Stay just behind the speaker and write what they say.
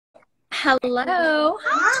Hello.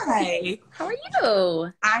 Hi. How are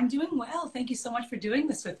you? I'm doing well. Thank you so much for doing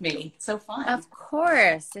this with me. It's so fun. Of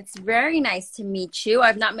course. It's very nice to meet you.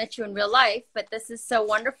 I've not met you in real life, but this is so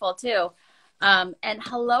wonderful too. And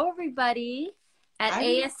hello, everybody at I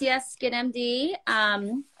ASDS Skin MD.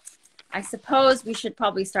 I suppose we should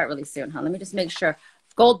probably start really soon, huh? Let me just make sure.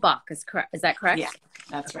 Goldbach is correct. Is that correct? Yeah,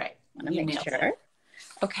 that's right. I want to You make nailed sure. it.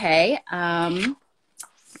 Okay.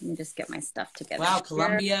 Let me just get my stuff together. Wow, here.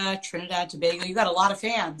 Colombia, Trinidad, Tobago. You got a lot of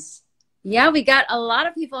fans. Yeah, we got a lot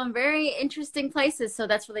of people in very interesting places, so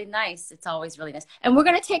that's really nice. It's always really nice. And we're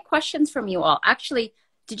going to take questions from you all. Actually,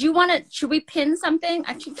 should we pin something?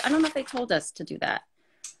 Actually, I don't know if they told us to do that.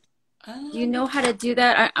 Do you know how to do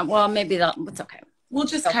that? Well, maybe it's okay. We'll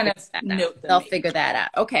just kind of note them. They'll figure that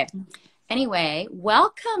out. Okay. Anyway,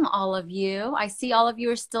 welcome all of you. I see all of you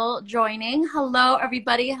are still joining. Hello,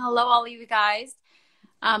 everybody. Hello, all of you guys.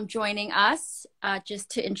 Joining us.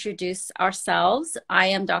 Just to introduce ourselves, I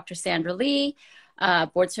am Dr. Sandra Lee,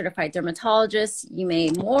 board certified dermatologist.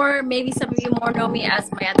 Maybe some of you more know me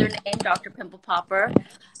as my other name, Dr. Pimple Popper,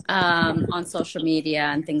 on social media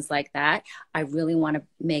and things like that. I really want to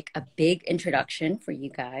make a big introduction for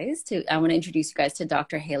you guys. I want to introduce you guys to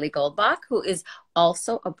Dr. Hayley Goldbach, who is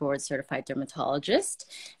also a board certified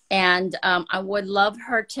dermatologist. And I would love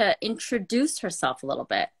her to introduce herself a little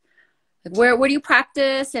bit. Where do you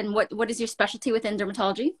practice and what is your specialty within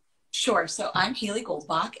dermatology? Sure. So I'm Hayley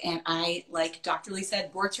Goldbach, and I, like Dr. Lee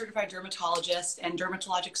said, board certified dermatologist and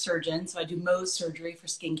dermatologic surgeon. So I do Mohs surgery for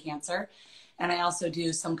skin cancer, and I also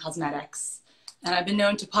do some cosmetics. And I've been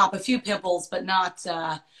known to pop a few pimples, but not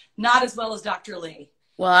as well as Dr. Lee.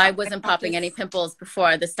 Well, I wasn't popping any pimples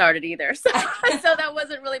before this started either. So that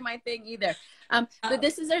wasn't really my thing either. But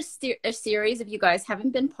this is a series. If you guys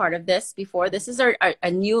haven't been part of this before, this is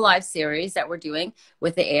a new live series that we're doing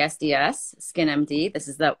with the ASDS Skin MD. This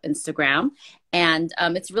is the Instagram. And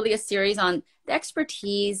it's really a series on the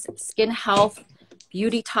expertise, skin health,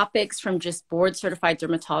 beauty topics from just board certified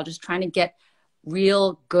dermatologists trying to get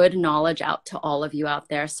real good knowledge out to all of you out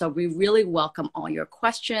there. So we really welcome all your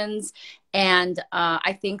questions. And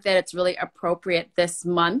I think that it's really appropriate this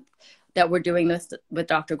month that we're doing this with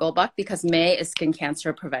Dr. Goldbach because May is Skin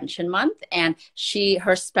Cancer Prevention Month. And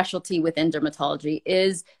her specialty within dermatology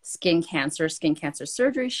is skin cancer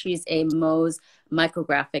surgery. She's a Mohs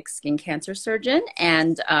micrographic skin cancer surgeon.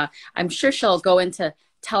 And I'm sure she'll go into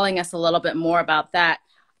telling us a little bit more about that.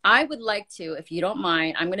 I would like to, if you don't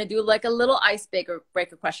mind, I'm going to do like a little icebreaker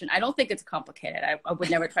question. I don't think it's complicated. I would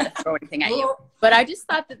never try to throw anything at you. But I just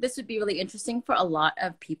thought that this would be really interesting for a lot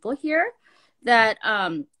of people here. That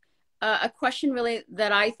a question really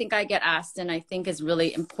that I think I get asked and I think is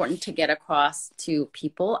really important to get across to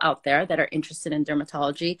people out there that are interested in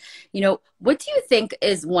dermatology. You know, what do you think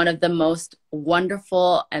is one of the most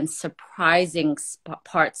wonderful and surprising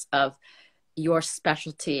parts of your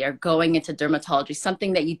specialty or going into dermatology,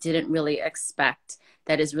 something that you didn't really expect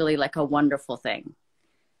that is really like a wonderful thing?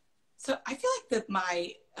 So I feel like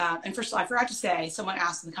that and first of all, I forgot to say, someone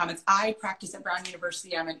asked in the comments, I practice at Brown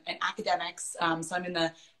University. I'm an academics. So I'm in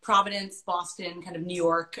the Providence, Boston, kind of New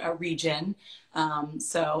York region.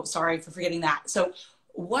 So sorry for forgetting that. So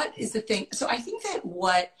what is the thing? So I think that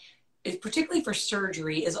what is particularly for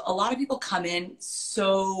surgery is a lot of people come in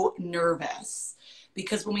so nervous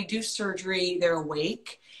because when we do surgery, they're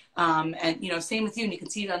awake. And, same with you, and you can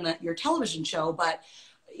see it on your television show, but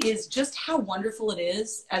is just how wonderful it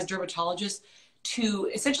is as dermatologists to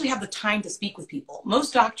essentially have the time to speak with people.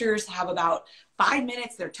 Most doctors have about 5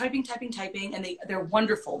 minutes. They're typing, and they're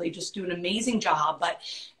wonderful. They just do an amazing job. But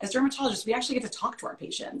as dermatologists, we actually get to talk to our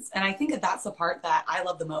patients. And I think that that's the part that I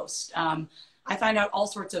love the most. I find out all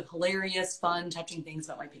sorts of hilarious, fun, touching things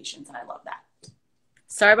about my patients, and I love that.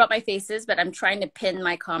 Sorry about my faces, but I'm trying to pin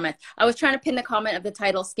my comment. I was trying to pin the comment of the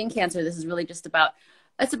title, Skin Cancer. This is really just about,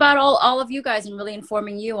 it's about all of you guys and really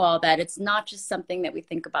informing you all that it's not just something that we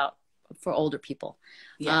think about for older people.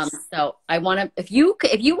 Yes. So I want to, if you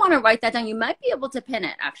want to write that down, you might be able to pin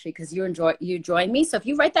it actually, because you join me. So if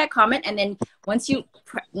you write that comment and then once you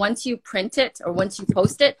print it or once you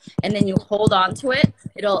post it and then you hold on to it,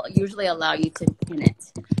 it'll usually allow you to pin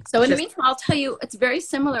it. So in the meantime, I'll tell you, it's very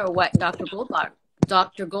similar to what Dr.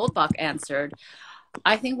 Goldbach answered.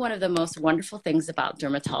 I think one of the most wonderful things about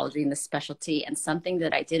dermatology and the specialty, and something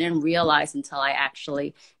that I didn't realize until I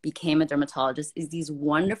actually became a dermatologist, is these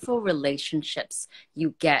wonderful relationships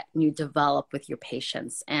you get and you develop with your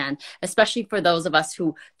patients. And especially for those of us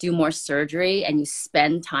who do more surgery and you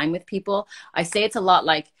spend time with people, I say it's a lot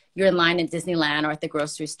like you're in line at Disneyland or at the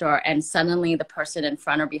grocery store and suddenly the person in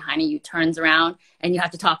front or behind you turns around and you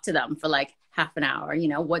have to talk to them for like half an hour? You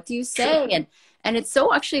know, what do you say? And it's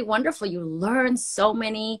so actually wonderful. You learn so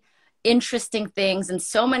many interesting things, and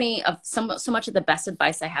so much of the best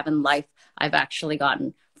advice I have in life I've actually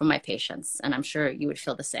gotten from my patients, and I'm sure you would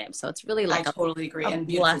feel the same. So it's really I like totally agree. a And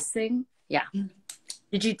beautiful. blessing. Yeah.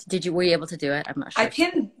 Were you able to do it? I'm not sure. I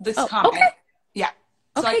pinned this Oh, comment. okay. Yeah.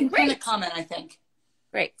 So I Okay, can pin a great. comment, I think.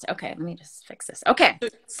 Great. Okay, let me just fix this. Okay.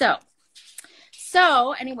 So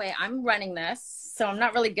anyway, I'm running this. So I'm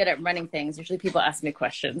not really good at running things. Usually people ask me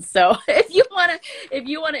questions. So if you want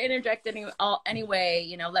to interject any way,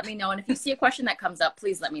 you know, let me know. And if you see a question that comes up,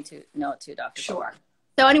 please let me know it too, Dr. Sure.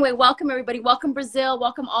 So anyway, welcome everybody. Welcome Brazil.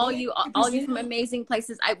 Welcome all you from amazing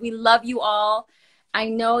places. We love you all. I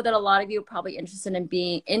know that a lot of you are probably interested in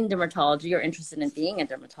being in dermatology or interested in being a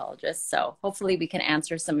dermatologist. So hopefully we can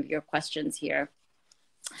answer some of your questions here.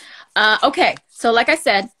 Okay, so like I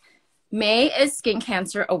said, May is Skin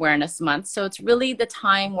Cancer Awareness Month. So it's really the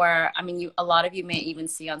time where, I mean, a lot of you may even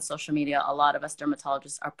see on social media, a lot of us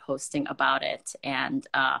dermatologists are posting about it. And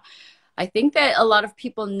I think that a lot of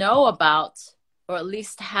people know about, or at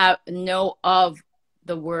least know of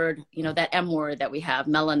the word, you know, that M word that we have,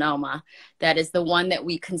 melanoma. That is the one that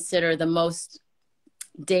we consider the most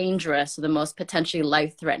dangerous, the most potentially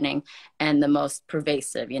life-threatening, and the most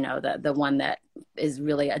pervasive, you know, the one that is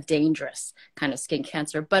really a dangerous kind of skin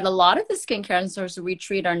cancer. But a lot of the skin cancers we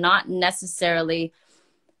treat are not necessarily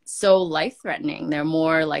so life-threatening. They're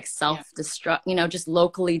more like self-destruct, you know, just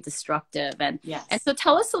locally destructive. And so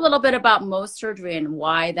tell us a little bit about Mohs surgery and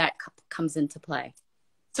why that comes into play.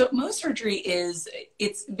 So Mohs surgery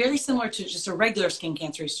it's very similar to just a regular skin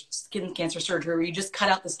cancer surgery where you just cut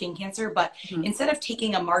out the skin cancer, but instead of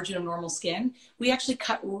taking a margin of normal skin, we actually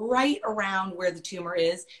cut right around where the tumor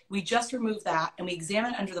is. We just remove that and we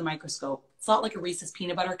examine under the microscope. It's not like a Reese's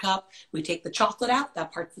peanut butter cup. We take the chocolate out,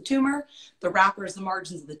 that part's the tumor. The wrapper is the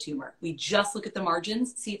margins of the tumor. We just look at the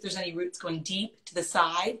margins, see if there's any roots going deep to the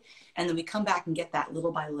side, and then we come back and get that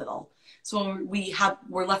little by little. So when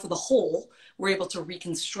we're left with a hole, we're able to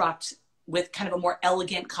reconstruct with kind of a more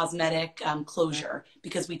elegant cosmetic closure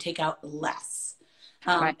because we take out less.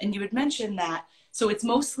 And you had mentioned that, so it's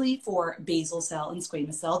mostly for basal cell and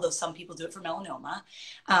squamous cell, though some people do it for melanoma.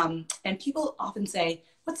 And people often say,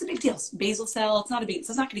 what's the big deal? Basal cell, it's not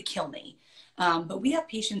going to kill me. But we have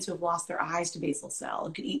patients who have lost their eyes to basal cell.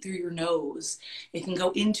 It can eat through your nose. It can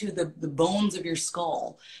go into the bones of your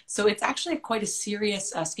skull. So it's actually quite a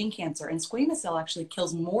serious skin cancer. And squamous cell actually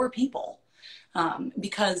kills more people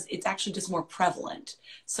because it's actually just more prevalent.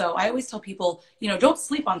 So I always tell people, you know, don't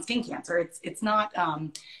sleep on skin cancer. It's not,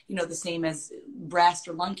 you know, the same as breast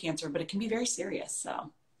or lung cancer, but it can be very serious.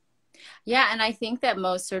 So. Yeah, and I think that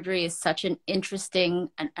Mohs surgery is such an interesting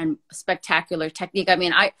and spectacular technique. I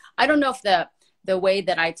mean, I don't know if the way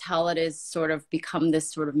that I tell it is sort of become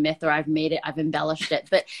this sort of myth, or I've embellished it,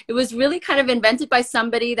 but it was really kind of invented by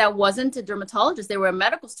somebody that wasn't a dermatologist. They were a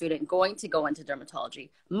medical student going to go into dermatology.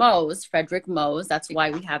 Mohs, Frederick Mohs, that's why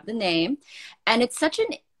we have the name. And it's such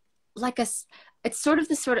it's sort of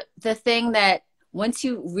the thing that once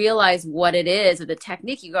you realize what it is or the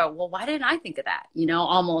technique, you go, well, why didn't I think of that? You know,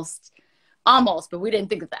 almost, but we didn't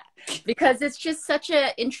think of that, because it's just such an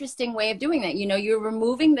interesting way of doing that. You know, you're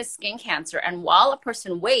removing the skin cancer, and while a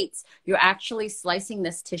person waits, you're actually slicing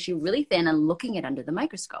this tissue really thin and looking it under the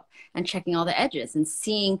microscope and checking all the edges and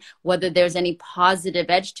seeing whether there's any positive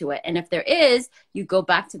edge to it. And if there is, you go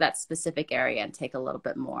back to that specific area and take a little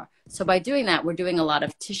bit more. So by doing that, we're doing a lot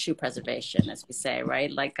of tissue preservation, as we say,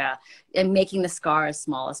 right? Like, and making the scar as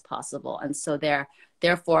small as possible. And so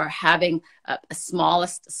therefore having a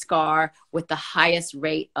smallest scar with the highest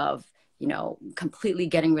rate of, you know, completely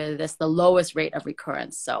getting rid of this, the lowest rate of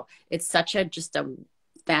recurrence. So it's just a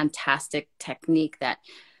fantastic technique that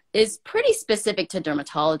is pretty specific to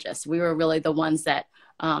dermatologists. We were really the ones that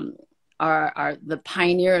are the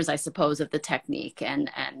pioneers, I suppose, of the technique.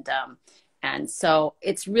 And so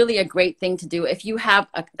it's really a great thing to do. If you have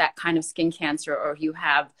that kind of skin cancer, or if you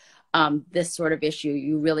have this sort of issue,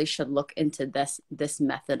 you really should look into this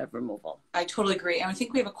method of removal. I totally agree. And I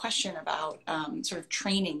think we have a question about sort of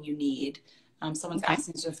training you need. Someone's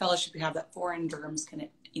asking, is there a fellowship you have that foreign derms can,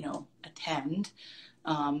 you know, attend?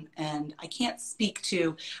 And I can't speak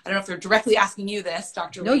to, I don't know if they're directly asking you this,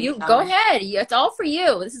 Dr. No, Lee. you go ahead. It's all for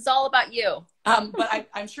you. This is all about you. But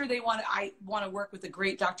I'm sure I want to work with a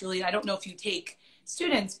great Dr. Lee. I don't know if you take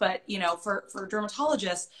students, but, you know, for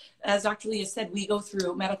dermatologists, as Dr. Leah said, we go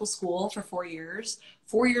through medical school for 4 years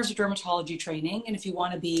of dermatology training. And if you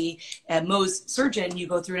want to be a Mohs surgeon, you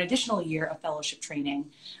go through an additional year of fellowship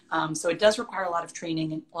training. So it does require a lot of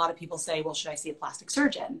training. And a lot of people say, well, should I see a plastic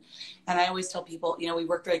surgeon? And I always tell people, you know, we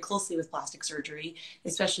work very closely with plastic surgery,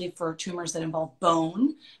 especially for tumors that involve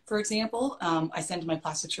bone, for example. I send to my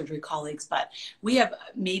plastic surgery colleagues, but we have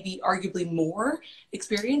maybe arguably more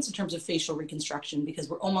experience in terms of facial reconstruction because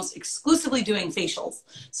we're almost exclusively doing facials.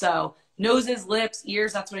 So noses, lips,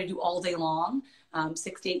 ears, that's what I do all day long.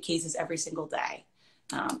 6 to 8 cases every single day.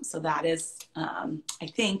 So that is, I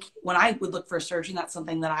think when I would look for a surgeon, that's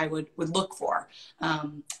something that I would look for.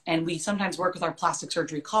 And we sometimes work with our plastic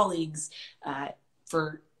surgery colleagues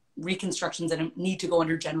for reconstructions that need to go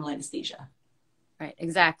under general anesthesia. Right,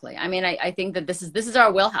 exactly. I mean, I think that this is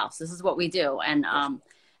our wheelhouse. This is what we do.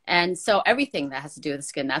 And so everything that has to do with the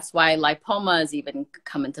skin, that's why lipomas even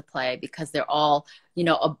come into play, because they're all, you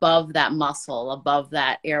know, above that muscle, above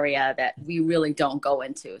that area that we really don't go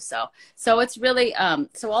into. So it's really,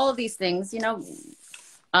 so all of these things, you know,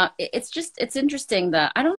 it's interesting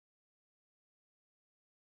that I don't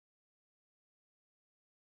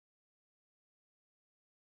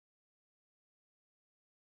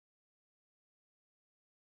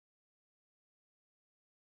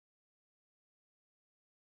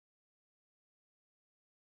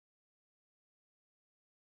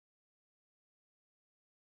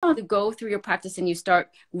to go through your practice and you start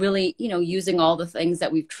really, you know, using all the things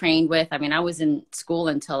that we've trained with. I mean, I was in school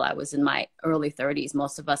until I was in my early 30s.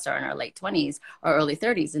 Most of us are in our late 20s or early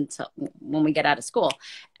 30s until when we get out of school.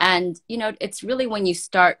 And, you know, it's really when you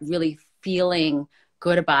start really feeling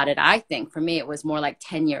good about it. I think for me, it was more like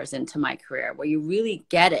 10 years into my career where you really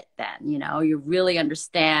get it then, you know, you really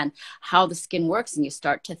understand how the skin works and you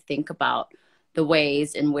start to think about the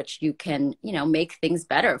ways in which you can, you know, make things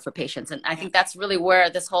better for patients. And I think that's really where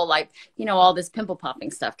this whole, like, you know, all this pimple popping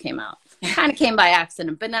stuff came out. It kind of came by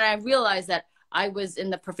accident. But then I realized that I was in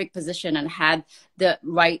the perfect position and had the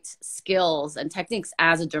right skills and techniques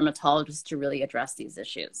as a dermatologist to really address these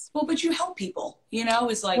issues. Well, but you help people, you know,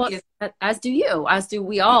 it's like, well, as do you, as do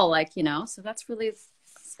we all, like, you know, so that's really a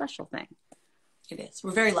special thing. It is.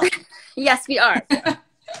 We're very lucky. Yes, we are.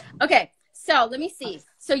 Okay. So let me see.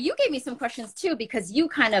 So you gave me some questions too, because you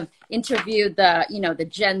kind of interviewed the, you know, the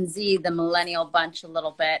Gen Z, the millennial bunch a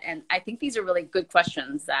little bit. And I think these are really good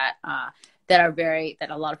questions that, that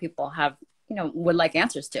a lot of people have, you know, would like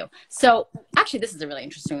answers to. So actually, this is a really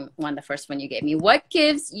interesting one. The first one you gave me, what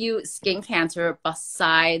gives you skin cancer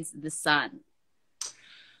besides the sun?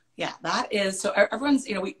 Yeah, that is, so everyone's,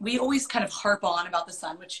 you know, we always kind of harp on about the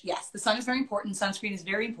sun, which yes, the sun is very important. Sunscreen is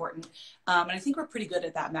very important. And I think we're pretty good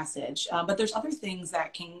at that message. But there's other things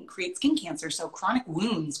that can create skin cancer. So chronic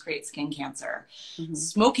wounds create skin cancer. Mm-hmm.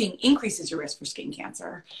 Smoking increases your risk for skin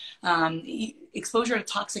cancer. Exposure to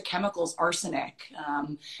toxic chemicals, arsenic,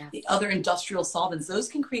 the other industrial solvents, those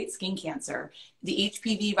can create skin cancer. The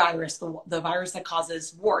HPV virus, the virus that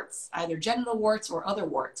causes warts, either genital warts or other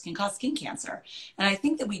warts, can cause skin cancer. And I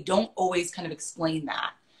think that we don't always kind of explain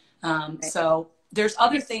that. So there's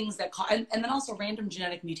other things that and then also random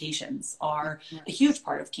genetic mutations are a huge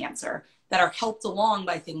part of cancer that are helped along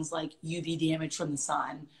by things like UV damage from the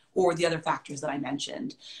sun or the other factors that I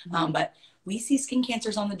mentioned. Mm-hmm. But we see skin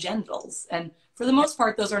cancers on the genitals. And for the most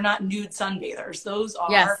part, those are not nude sunbathers. Those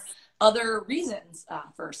are other reasons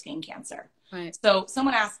for skin cancer. Right. So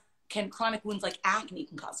someone asked, can chronic wounds like acne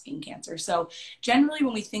can cause skin cancer? So generally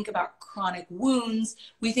when we think about chronic wounds,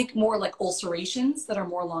 we think more like ulcerations that are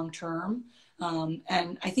more long-term.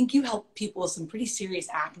 And I think you help people with some pretty serious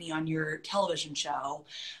acne on your television show.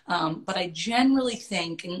 But I generally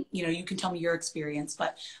think, and you know, you can tell me your experience,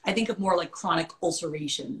 but I think of more like chronic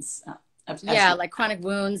ulcerations. Yeah, like chronic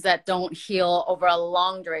wounds that don't heal over a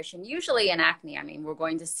long duration. Usually in acne, I mean, we're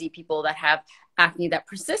going to see people that have acne that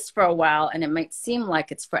persists for a while and it might seem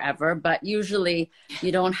like it's forever, but usually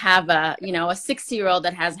you don't have a, you know, a 60-year-old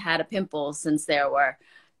that has had a pimple since they were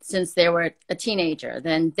a teenager,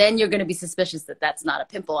 then you're going to be suspicious that that's not a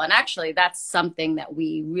pimple. And actually that's something that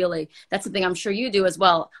that's something I'm sure you do as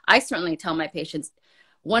well. I certainly tell my patients,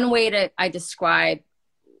 one way I describe,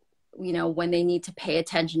 you know, when they need to pay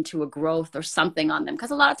attention to a growth or something on them. Because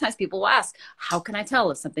a lot of times people will ask, how can I tell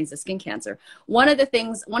if something's a skin cancer? One of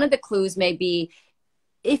the clues may be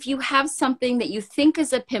if you have something that you think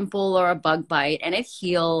is a pimple or a bug bite and it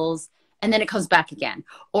heals and then it comes back again.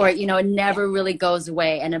 Or, you know, it never really goes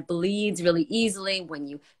away, and it bleeds really easily when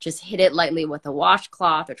you just hit it lightly with a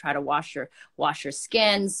washcloth or try to wash your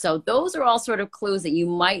skin. So those are all sort of clues that you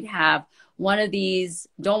might have one of these.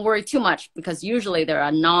 Don't worry too much, because usually they're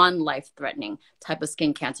a non-life threatening type of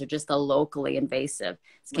skin cancer, just a locally invasive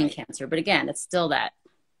skin cancer. But again, it's still that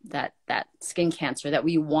skin cancer that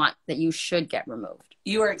we want, that you should get removed.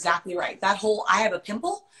 You are exactly right. That whole, I have a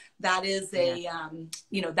pimple, that is a,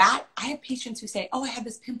 you know, that I have patients who say, oh, I have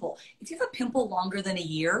this pimple. If you have a pimple longer than a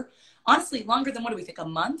year, honestly, longer than, what do we think, a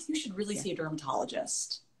month, you should really see a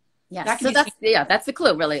dermatologist. Yeah. So that's the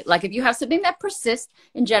clue, really. Like, if you have something that persists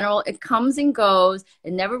in general, it comes and goes,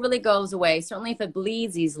 it never really goes away. Certainly if it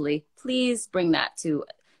bleeds easily, please bring that to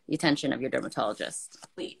the attention of your dermatologist.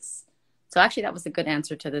 Please. So actually, that was a good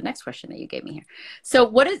answer to the next question that you gave me here. So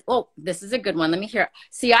what is, oh, this is a good one. Let me hear.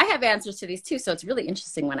 See, I have answers to these too. So it's really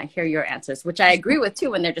interesting when I hear your answers, which I agree with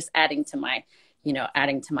too, when they're just adding to my, you know,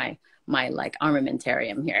 adding to my like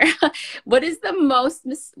armamentarium here. What is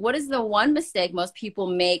the one mistake most people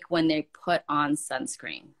make when they put on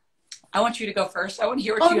sunscreen? I want you to go first. I want to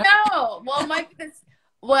hear what you have.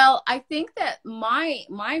 Well, I think that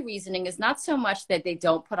my reasoning is not so much that they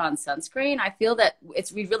don't put on sunscreen. I feel that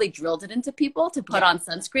we really drilled it into people to put on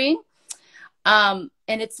sunscreen. And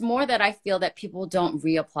it's more that I feel that people don't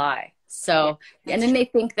reapply. So, and then they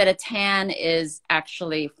think that a tan is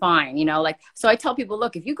actually fine, you know, like, so I tell people,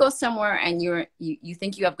 look, if you go somewhere and you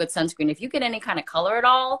think you have good sunscreen, if you get any kind of color at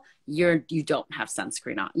all, you don't have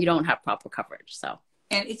sunscreen on, you don't have proper coverage. So,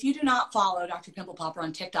 and if you do not follow Dr. Pimple Popper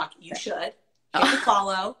on TikTok, you should. Hit the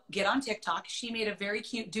follow, get on TikTok. She made a very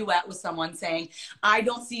cute duet with someone saying, I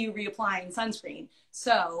don't see you reapplying sunscreen.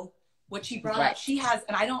 So what she brought up, she has,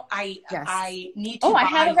 and I need to I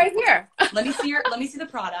have it right here. Let me see the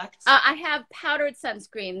product. I have powdered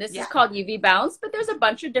sunscreen. This is called UV Bounce, but there's a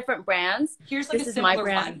bunch of different brands. Here's like a similar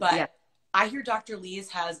one, but I hear Dr. Lee's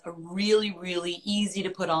has a really, really easy to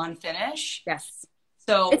put on finish. Yes.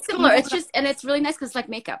 So it's similar. It's just, and it's really nice because it's like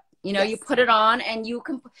makeup. You know, you put it on and you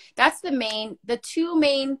can, there's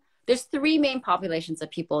three main populations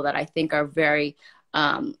of people that I think are very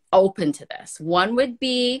open to this. One would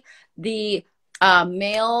be the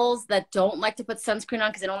males that don't like to put sunscreen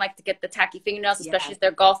on because they don't like to get the tacky fingernails, especially if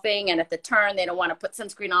they're golfing, and at the turn, they don't want to put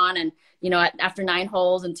sunscreen on, and, you know, after 9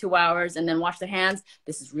 holes in 2 hours and then wash their hands.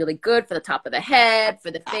 This is really good for the top of the head,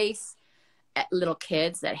 for the face. Little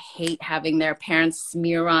kids that hate having their parents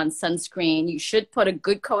smear on sunscreen. You should put a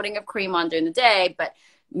good coating of cream on during the day, but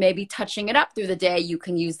maybe touching it up through the day, you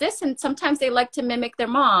can use this. And sometimes they like to mimic their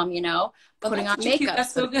mom, you know, putting on makeup.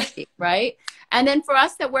 That's so good. Right? And then for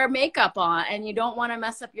us that wear makeup on and you don't want to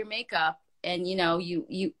mess up your makeup, and, you know,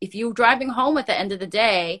 if you're driving home at the end of the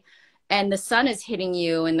day and the sun is hitting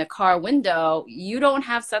you in the car window, you don't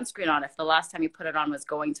have sunscreen on if the last time you put it on was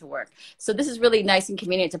going to work. So this is really nice and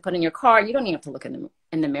convenient to put in your car. You don't even have to look in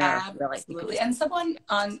the mirror. Absolutely. Really. And someone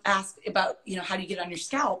asked about, you know, how do you get it on your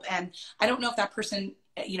scalp? And I don't know if that person,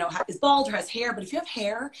 you know, is bald or has hair, but if you have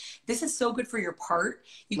hair, this is so good for your part.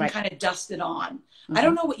 You can kind of dust it on. I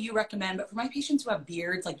don't know what you recommend, but for my patients who have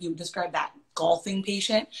beards, like you described that golfing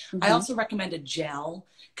patient, I also recommend a gel,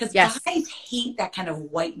 because guys hate that kind of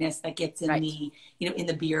whiteness that gets in the, you know, in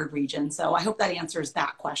the beard region. So I hope that answers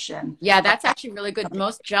that question. Yeah, that's actually really good.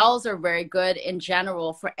 Most gels are very good in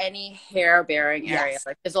general for any hair bearing area.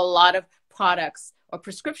 Like, there's a lot of products or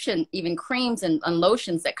prescription, even creams and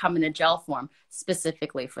lotions that come in a gel form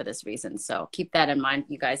specifically for this reason. So keep that in mind,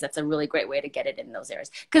 you guys. That's a really great way to get it in those areas,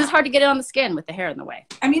 because it's hard to get it on the skin with the hair in the way.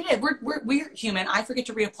 I mean, we're human. I forget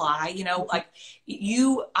to reapply, you know, like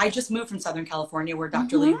I just moved from Southern California where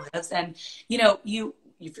Dr. Lee lives. And, you know,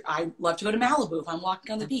 I love to go to Malibu if I'm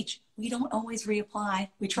walking on the beach. We don't always reapply.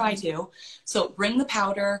 We try to. So bring the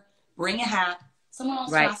powder, bring a hat. Someone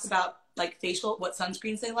also asked about like facial, what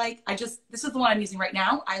sunscreens they like. This is the one I'm using right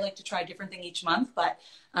now. I like to try a different thing each month, but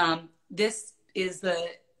this is the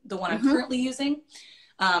one I'm currently using.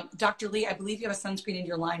 Dr. Lee, I believe you have a sunscreen in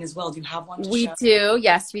your line as well. Do you have one to show? We do.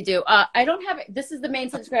 Yes, we do. I don't have it. This is the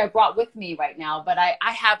main sunscreen I brought with me right now, but I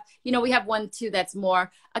have, you know, we have one too that's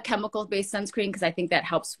more a chemical based sunscreen, because I think that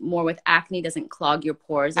helps more with acne, doesn't clog your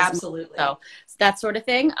pores. Absolutely. So that sort of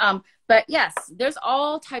thing. But yes, there's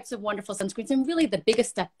all types of wonderful sunscreens, and really the biggest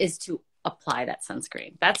step is to apply that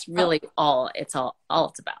sunscreen. That's really all it's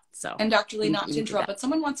about. So, and Dr. Lee, not to interrupt, but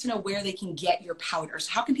someone wants to know where they can get your powders.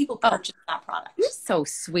 How can people purchase that product? You're so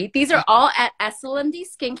sweet. These are all at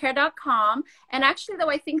slndskincare.com. And actually, though,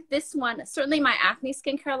 I think this one, certainly my acne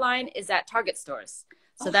skincare line, is at Target stores.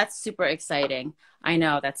 So that's super exciting. I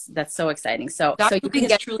know, that's so exciting. So Dr. you Lee can has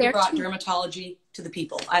get truly brought dermatology to the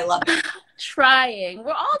people. I love it. trying.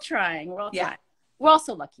 We're all trying. We're all Yeah. trying. We're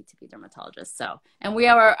also lucky to be dermatologists. So, and we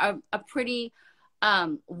are a pretty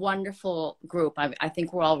wonderful group. I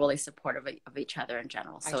think we're all really supportive of each other in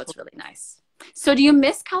general. So it's really nice. So do you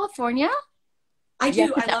miss California? I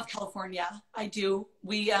do. I love California. I do.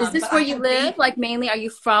 Is this where you live? Like mainly, are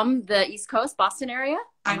you from the East Coast, Boston area?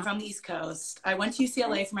 I'm from the East Coast. I went to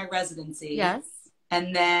UCLA for my residency. Yes.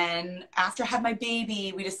 And then after I had my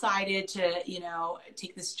baby, we decided to, you know,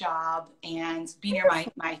 take this job and be near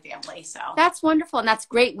my family. So that's wonderful. And that's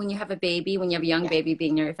great when you have a baby, when you have a young baby,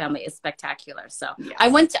 being near your family is spectacular. So I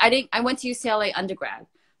went to UCLA undergrad.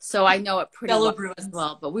 So I know it pretty well as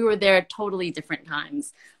well, but we were there totally different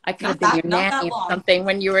times. I could have been your nanny or something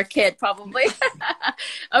when you were a kid, probably.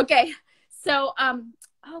 Okay. So,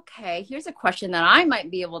 okay, here's a question that I might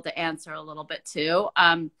be able to answer a little bit too.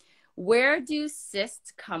 Where do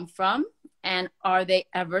cysts come from, and are they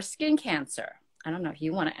ever skin cancer? I don't know if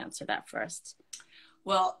you want to answer that first.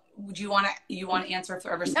 Well, would you want to answer if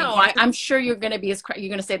they're ever skin cancer? No, I'm sure you're going to be you're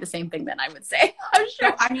going to say the same thing that I would say. I'm sure.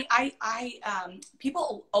 No, I mean,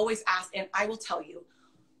 people always ask, and I will tell you,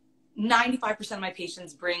 95% of my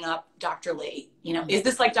patients bring up Dr. Lee. You know, is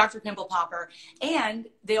this like Dr. Pimple Popper? And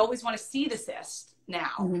they always want to see the cyst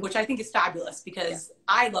now, which I think is fabulous because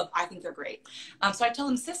I think they're great. So I tell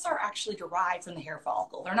them cysts are actually derived from the hair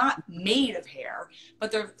follicle. They're not made of hair, but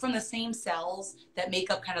they're from the same cells that make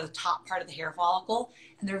up kind of the top part of the hair follicle.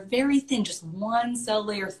 And they're very thin, just one cell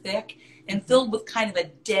layer thick and filled with kind of a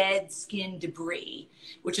dead skin debris,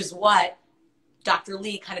 which is what Dr.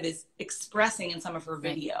 Lee kind of is expressing in some of her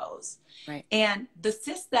videos. Right. And the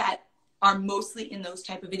cysts that are mostly in those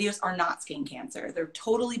type of videos are not skin cancer. They're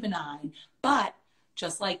totally benign, but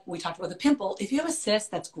just like we talked about the pimple, if you have a cyst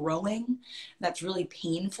that's growing, that's really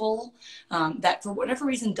painful, that for whatever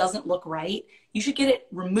reason doesn't look right, you should get it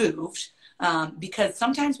removed because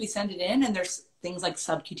sometimes we send it in and there's things like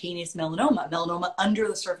subcutaneous melanoma under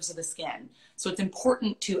the surface of the skin. So it's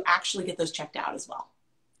important to actually get those checked out as well.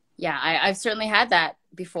 Yeah, I've certainly had that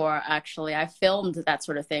before, actually. I filmed that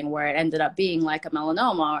sort of thing where it ended up being like a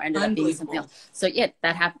melanoma or ended up being something else. So yeah,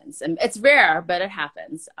 that happens. And it's rare, but it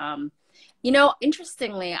happens. You know,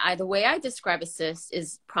 interestingly, the way I describe a cyst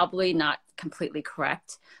is probably not completely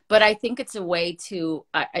correct, but I think it's a way to,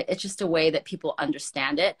 it's just a way that people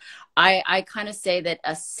understand it. I kind of say that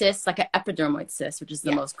a cyst, like an epidermoid cyst, which is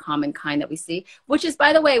the most common kind that we see, which is,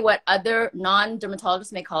 by the way, what other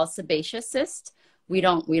non-dermatologists may call a sebaceous cyst. We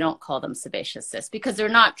don't call them sebaceous cysts because they're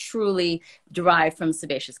not truly derived from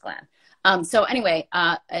sebaceous gland. So anyway,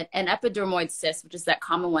 an epidermoid cyst, which is that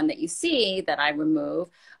common one that you see that I remove,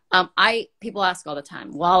 people ask all the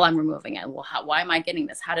time while I'm removing it, well, why am I getting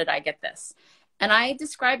this? How did I get this? And I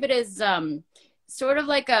describe it as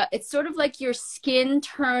it's sort of like your skin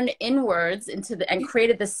turned inwards and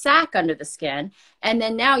created the sac under the skin. And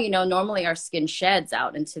then now, you know, normally our skin sheds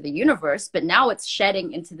out into the universe, but now it's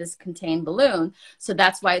shedding into this contained balloon. So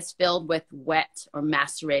that's why it's filled with wet or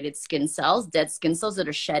macerated skin cells, dead skin cells that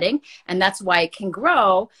are shedding. And that's why it can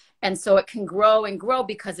grow. And so it can grow and grow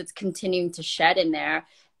because it's continuing to shed in there.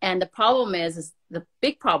 And the problem is the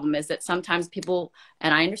big problem is that sometimes people,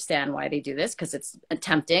 and I understand why they do this because it's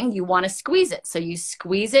tempting, you want to squeeze it. So you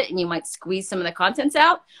squeeze it and you might squeeze some of the contents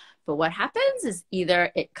out. But what happens is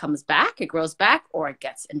either it comes back, it grows back, or it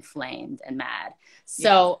gets inflamed and mad.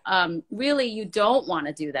 So really you don't want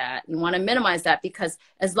to do that. You want to minimize that because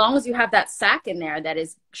as long as you have that sac in there that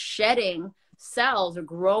is shedding cells or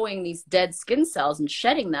growing these dead skin cells and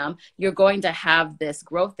shedding them, you're going to have this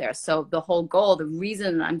growth there. So the whole goal, the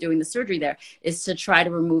reason I'm doing the surgery there is to try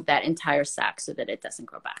to remove that entire sac so that it doesn't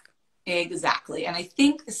grow back. Exactly. And I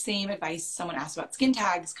think the same advice someone asked about skin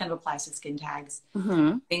tags kind of applies to skin tags.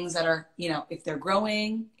 Things that are, you know, if they're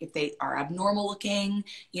growing, if they are abnormal looking,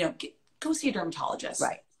 you know, go see a dermatologist.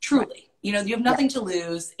 Right. Truly. You know, you have nothing to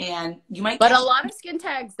lose and you might. But a lot of skin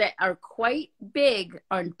tags that are quite big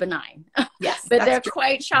are benign. Yes. But they're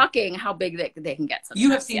quite shocking how big they can get sometimes.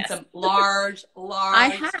 You have seen some large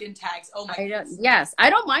skin tags. Oh my goodness. Yes.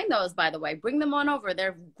 I don't mind those, by the way. Bring them on over.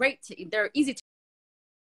 They're great. They're easy to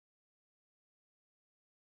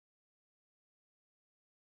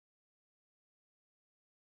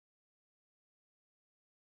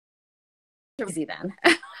easy then.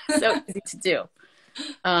 So easy to do.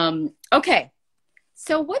 Okay.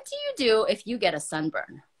 So what do you do if you get a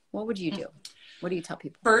sunburn? What would you do? What do you tell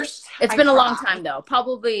people? First, it's been a long time though,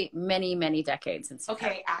 probably many, many decades since.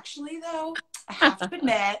 Okay. Actually though, I have to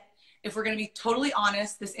admit, if we're going to be totally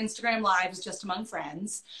honest, this Instagram live is just among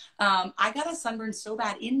friends. I got a sunburn so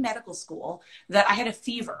bad in medical school that I had a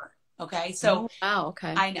fever. Okay. So, wow.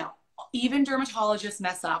 Okay. I know even dermatologists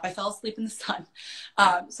mess up. I fell asleep in the sun.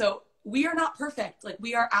 So we are not perfect. Like,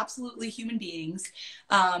 we are absolutely human beings.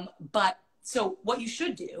 But so what you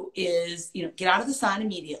should do is, you know, get out of the sun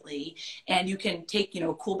immediately, and you can take, you know,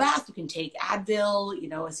 a cool bath. You can take Advil, you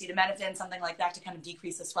know, acetaminophen, something like that to kind of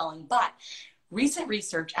decrease the swelling. But recent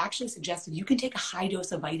research actually suggested you can take a high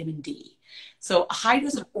dose of vitamin D. So a high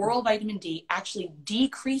dose of oral vitamin D actually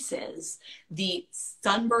decreases the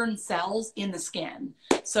sunburn cells in the skin.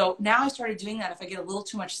 So now I started doing that. If I get a little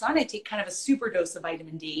too much sun, I take kind of a super dose of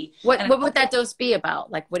vitamin D. What would that dose be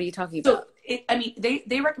about? Like, what are you talking about? So I mean,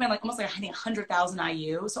 they recommend like almost like, I think, 100,000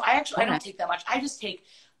 IU. So I actually, I don't take that much. I just take,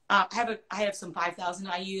 I have some 5,000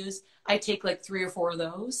 IUs. I take like 3 or 4 of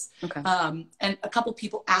those. Okay. And a couple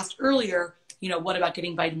people asked earlier, you know, what about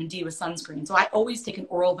getting vitamin D with sunscreen? So I always take an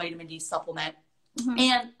oral vitamin D supplement.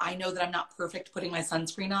 And I know that I'm not perfect putting my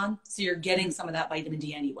sunscreen on. So you're getting some of that vitamin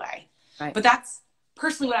D anyway. Right. But that's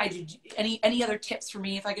personally what I do. Any other tips for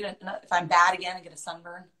me if I'm bad again and get a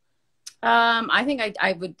sunburn? I think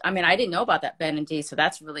I would, I mean, I didn't know about that vitamin D, so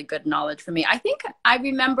that's really good knowledge for me. I think I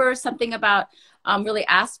remember something about really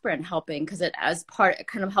aspirin helping, because it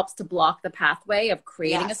kind of helps to block the pathway of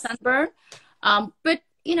creating a sunburn. But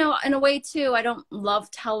you know, in a way too, I don't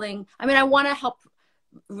love telling, I mean, I want to help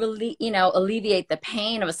really, you know, alleviate the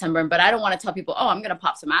pain of a sunburn, but I don't want to tell people, oh, I'm going to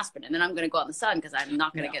pop some aspirin and then I'm going to go out in the sun because I'm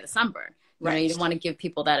not going to get a sunburn. Right. You know, you don't want to give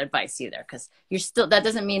people that advice either, because that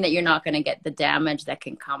doesn't mean that you're not going to get the damage that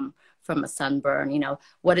can come from a sunburn. You know,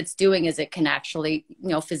 what it's doing is it can actually, you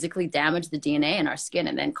know, physically damage the DNA in our skin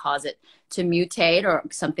and then cause it to mutate or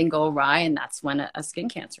something go awry. And that's when a skin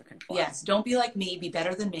cancer can form. Yes. Don't be like me, be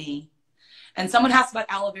better than me. And someone asked about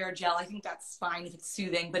aloe vera gel. I think that's fine if it's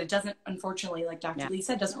soothing, but it doesn't, unfortunately, like Dr. Lee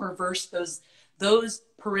said, doesn't reverse those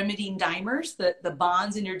pyrimidine dimers, the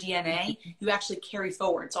bonds in your DNA, you actually carry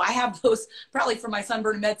forward. So I have those probably from my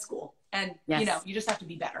sunburn in med school. And, you know, you just have to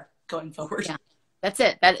be better going forward. Yeah. That's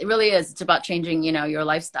it. That it really is. It's about changing, you know, your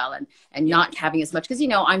lifestyle and not having as much. Because, you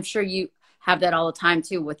know, I'm sure you have that all the time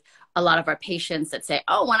too with a lot of our patients that say,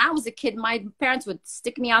 oh, when I was a kid, my parents would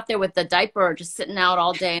stick me out there with the diaper or just sitting out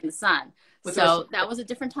all day in the sun. So that was a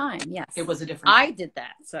different time. Yes. It was a different time. I did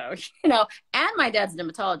that. So, you know, and my dad's a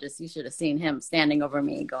dermatologist. You should have seen him standing over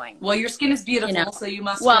me going, well, your skin is beautiful. You know, so you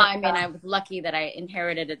must. Well, I mean, I was lucky that I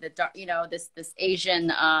inherited the dark, you know, this Asian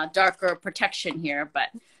darker protection here. But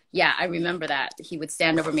yeah, I remember that he would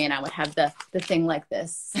stand over me and I would have the thing like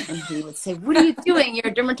this. And he would say, what are you doing? You're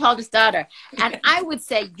a dermatologist's daughter. And I would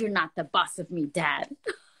say, you're not the boss of me, Dad.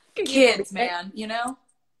 Kids, man, you know?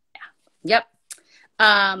 Yeah.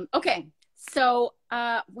 Yep. Okay. So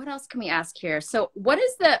what else can we ask here? So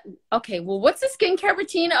what's the skincare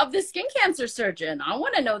routine of the skin cancer surgeon? I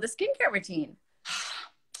want to know the skincare routine.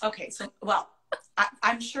 Okay. So, well,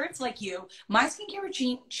 I'm sure it's like you. My skincare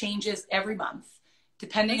routine changes every month,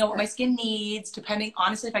 depending on what my skin needs,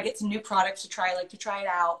 honestly, if I get some new products to try, I like to try it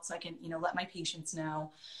out so I can, you know, let my patients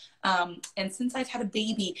know. And since I've had a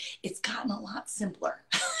baby, it's gotten a lot simpler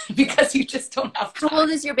because you just don't have time. How old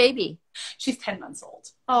is your baby? She's 10 months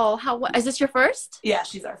old. Oh, is this your first? Yeah,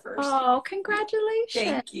 she's our first. Oh, congratulations.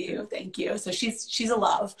 Thank you. Thank you. So she's a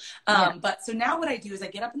love. But so now what I do is I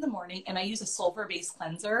get up in the morning and I use a sulfur-based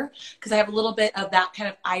cleanser because I have a little bit of that kind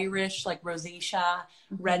of Irish, like rosacea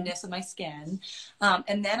redness of my skin.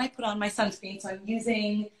 And then I put on my sunscreen. So I'm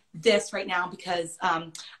using this right now because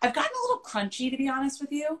I've gotten a little crunchy, to be honest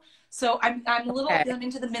with you. So I'm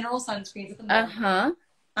into the mineral sunscreens at the moment.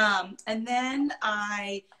 And then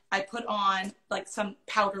I put on like some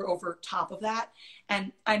powder over top of that,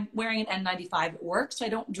 and I'm wearing an N95 at work, so I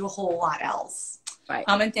don't do a whole lot else. Right.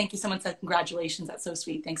 And thank you. Someone said congratulations. That's so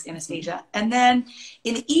sweet. Thanks, Anastasia. And then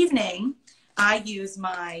in the evening, I use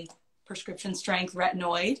my prescription strength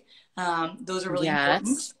retinoid. Those are really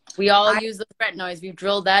important. We all use the retinoids. We've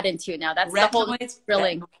drilled that into it now. That's the whole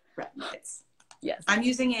drilling. Retinoids. Yes. I'm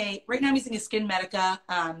using right now I'm using a Skin Medica.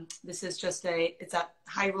 This is just it's a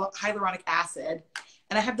hyaluronic acid.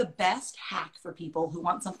 And I have the best hack for people who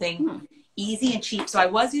want something easy and cheap. So I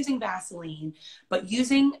was using Vaseline, but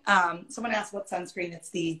using, someone asked what sunscreen. It's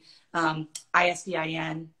the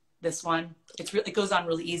ISDIN, this one. It goes on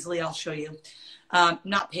really easily. I'll show you.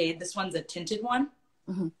 Not paid. This one's a tinted one.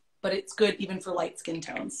 But it's good even for light skin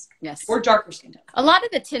tones. Yes. Or darker skin tones. A lot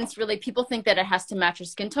of the tints really, people think that it has to match your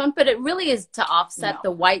skin tone, but it really is to offset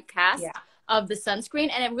the white cast of the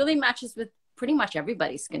sunscreen. And it really matches with pretty much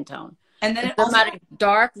everybody's skin tone. And then it doesn't matter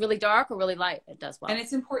really dark or really light. It does well. And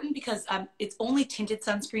it's important because it's only tinted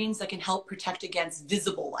sunscreens that can help protect against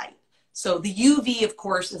visible light. So the UV, of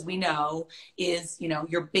course, as we know, is, you know,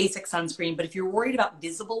 your basic sunscreen. But if you're worried about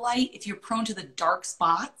visible light, if you're prone to the dark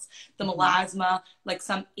spots, the melasma, like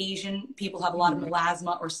some Asian people have a lot of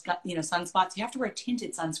melasma or, you know, sunspots, you have to wear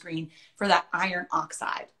tinted sunscreen for that iron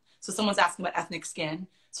oxide. So someone's asking about ethnic skin.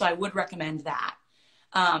 So I would recommend that.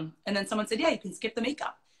 And then someone said, yeah, you can skip the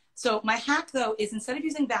makeup. So my hack, though, is instead of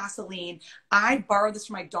using Vaseline, I borrowed this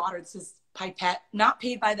from my daughter. This is Pipette, not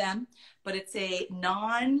paid by them, but it's a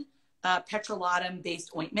petrolatum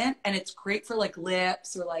based ointment, and it's great for like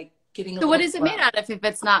lips or like getting a So what is it made out of if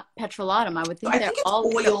it's not petrolatum? I would think it's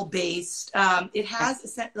oil based. It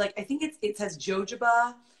has like, I think it says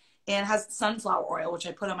jojoba and has sunflower oil, which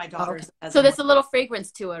I put on my daughter's. So there's a little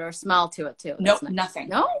fragrance to it or smell to it too. No, nothing.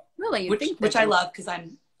 No, really. Which I love because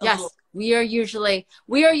I'm we are usually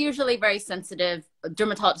very sensitive.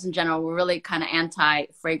 Dermatologists in general, we're really kind of anti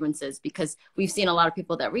fragrances because we've seen a lot of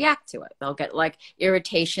people that react to it. They'll get like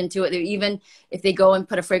irritation to it. Even if they go and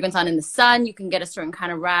put a fragrance on in the sun, you can get a certain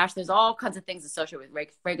kind of rash. There's all kinds of things associated with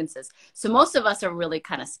fragrances. So most of us are really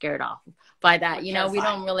kind of scared off by that. You know, we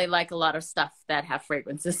don't really like a lot of stuff that have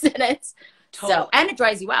fragrances in it. Totally. So, and it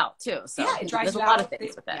dries you out too. So yeah, it dries there's you a lot of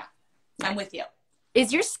things with it. Yeah. I'm with you.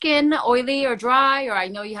 Is your skin oily or dry? Or I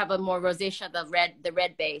know you have a more rosacea, the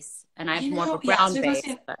red base, and I have more of a brown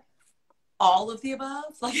base. But all of the above,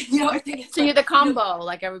 like, you know, I think it's so you're the combo,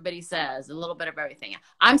 like everybody says, a little bit of everything.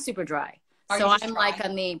 I'm super dry. So I'm like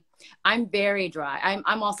I'm very dry.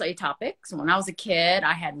 I'm also atopic. So when I was a kid,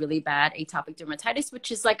 I had really bad atopic dermatitis, which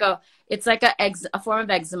is like a form of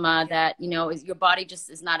eczema that, you know, your body just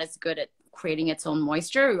is not as good at creating its own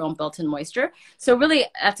moisture, your own built-in moisture. So really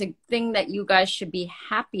that's a thing that you guys should be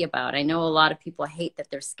happy about. I know a lot of people hate that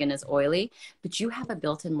their skin is oily, but you have a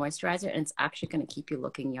built-in moisturizer and it's actually going to keep you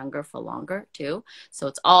looking younger for longer too. So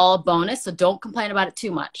it's all a bonus. So don't complain about it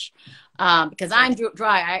too much. Because I'm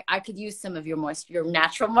dry. I could use some of your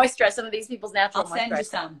natural moisturizer, some of these people's natural moisturizer. I'll send you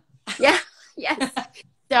some. Yeah. Yes.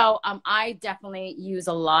 So I definitely use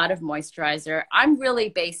a lot of moisturizer. I'm really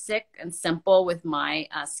basic and simple with my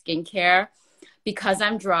skincare. Because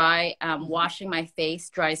I'm dry, washing my face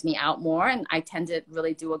dries me out more, and I tend to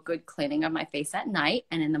really do a good cleaning of my face at night.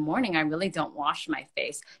 And in the morning, I really don't wash my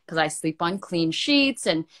face because I sleep on clean sheets,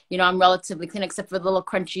 and you know I'm relatively clean except for the little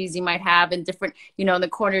crunchies you might have in different, you know, in the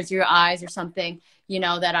corners of your eyes or something, you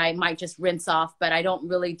know, that I might just rinse off. But I don't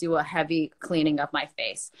really do a heavy cleaning of my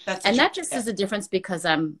face, and that just is a difference because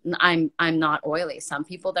I'm not oily. Some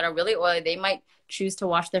people that are really oily, they might choose to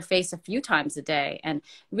wash their face a few times a day, and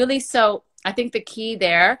really so. I think the key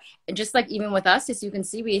there, and just like even with us, is you can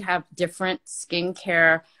see we have different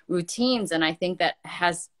skincare routines. And I think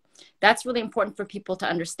that's really important for people to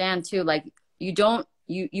understand too. Like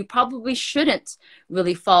you probably shouldn't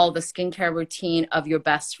really follow the skincare routine of your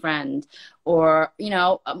best friend or, you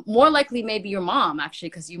know, more likely maybe your mom actually,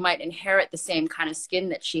 because you might inherit the same kind of skin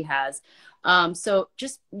that she has. So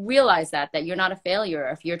just realize that you're not a failure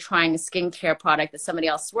if you're trying a skincare product that somebody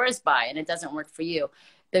else swears by and it doesn't work for you.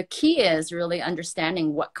 The key is really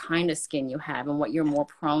understanding what kind of skin you have and what you're more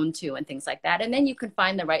prone to and things like that. And then you can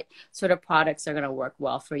find the right sort of products that are going to work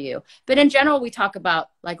well for you. But in general, we talk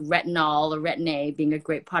about like retinol or Retin-A being a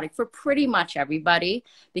great product for pretty much everybody,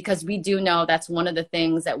 because we do know that's one of the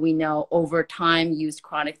things that we know over time used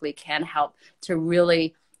chronically can help to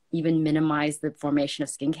really even minimize the formation of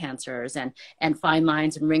skin cancers and fine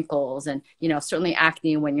lines and wrinkles and, you know, certainly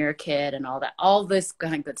acne when you're a kid and all this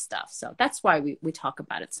kind of good stuff. So that's why we talk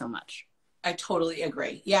about it so much. I totally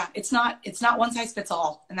agree. Yeah. It's not one size fits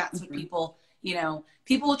all. And that's what people, you know,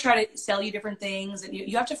 people will try to sell you different things, and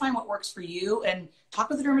you have to find what works for you and talk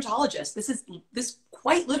with a dermatologist. This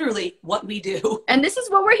quite literally what we do. And this is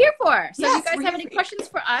what we're here for. So if you guys have any questions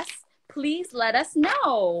for us, please let us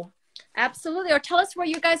know. Absolutely. Or tell us where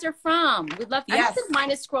you guys are from. We'd love to. I don't think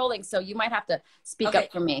mine is scrolling, so you might have to speak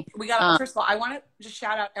up for me. We got first of all, I want to just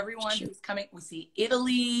shout out everyone who's coming. We see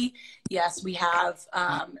Italy. Yes, we have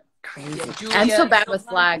crazy. Julia, I'm so bad with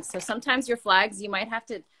flags. So sometimes your flags, you might have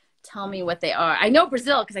to tell me what they are. I know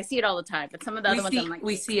Brazil because I see it all the time, but some of the other ones I'm like,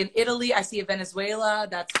 we see in Italy. I see in Venezuela.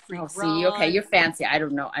 That's free. Oh, see, okay, you're fancy. I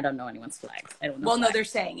don't know anyone's flags. I don't know. Well, no, they're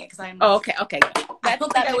saying it because I'm. Oh, okay, good. I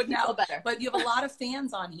hope that I would know better. But you have a lot of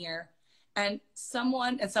fans on here. And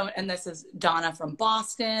this is Donna from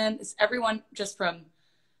Boston. It's everyone just from,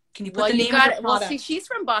 can you put the name of the product? Well, see, she's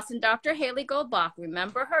from Boston, Dr. Hayley Goldbach.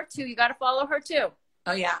 Remember her too. You got to follow her too.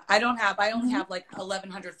 Oh yeah. I only have like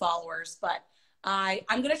 1,100 followers, but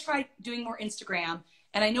I'm going to try doing more Instagram.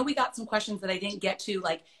 And I know we got some questions that I didn't get to,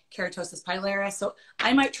 like keratosis pilaris. So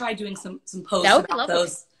I might try doing some posts about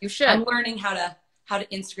those. You should. I'm learning how to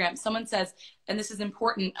Instagram. Someone says, and this is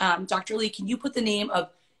important, Dr. Lee, can you put the name of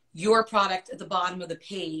your product at the bottom of the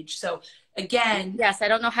page. So again, yes, I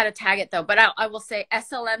don't know how to tag it though, but I will say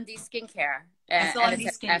SLMD Skincare. And SLMD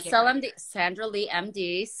it's Skincare. SLMD, Sandra Lee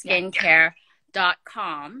MD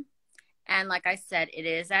Skincare.com. And like I said, it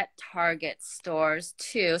is at Target stores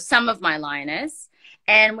too. Some of my line is.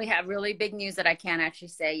 And we have really big news that I can't actually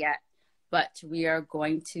say yet, but we are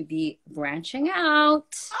going to be branching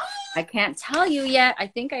out. I can't tell you yet. I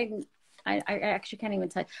think I actually can't even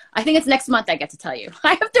tell you. I think it's next month I get to tell you.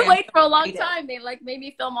 I have to wait for a long time. They like made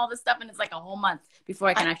me film all this stuff and it's like a whole month before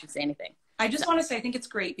I can actually say anything. I just want to say, I think it's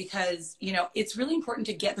great because, you know, it's really important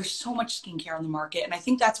to get, there's so much skincare on the market. And I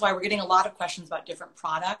think that's why we're getting a lot of questions about different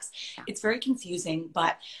products. Yeah. It's very confusing,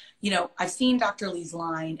 but, you know, I've seen Dr. Lee's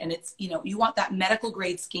line and it's, you know, you want that medical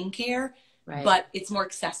grade skincare, right, but it's more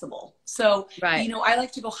accessible. So, right, you know, I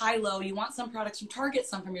like to go high low. You want some products from Target,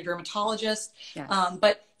 some from your dermatologist. Yes.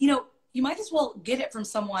 But, you know, you might as well get it from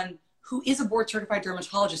someone who is a board certified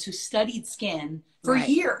dermatologist who studied skin for right.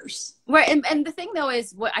 years. Right. And the thing though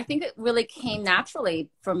is what I think it really came naturally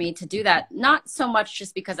for me to do that. Not so much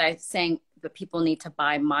just because I was saying that people need to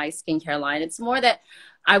buy my skincare line. It's more that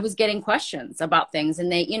I was getting questions about things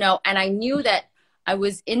and they, you know, and I knew that I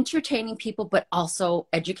was entertaining people, but also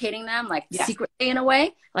educating them, like yes. secretly in a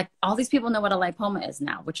way. Like all these people know what a lipoma is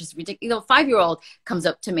now, which is ridiculous. You know, a 5-year-old comes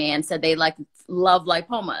up to me and said they like love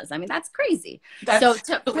lipomas. I mean, that's crazy. So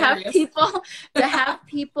to have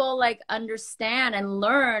people like understand and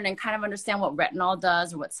learn and kind of understand what retinol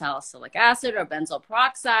does or what salicylic acid or benzoyl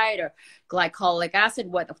peroxide or glycolic acid,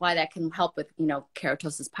 why that can help with, you know,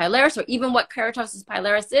 keratosis pilaris or even what keratosis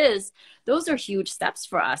pilaris is, those are huge steps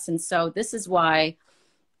for us. And so this is why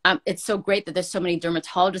it's so great that there's so many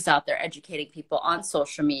dermatologists out there educating people on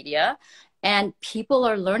social media and people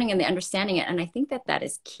are learning and they're understanding it. And I think that that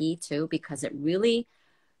is key too, because it really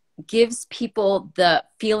gives people the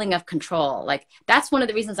feeling of control. Like that's one of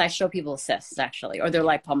the reasons I show people cysts actually, or their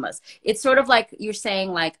lipomas. It's sort of like you're saying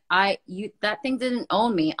like, that thing didn't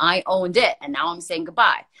own me. I owned it. And now I'm saying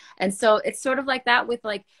goodbye. And so it's sort of like that with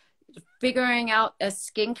like figuring out a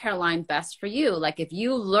skincare line best for you. Like if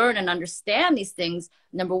you learn and understand these things,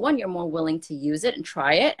 number one, you're more willing to use it and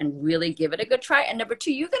try it and really give it a good try. And number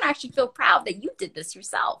two, you can actually feel proud that you did this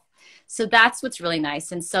yourself. So that's what's really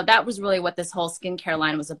nice. And so that was really what this whole skincare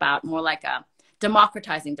line was about, more like a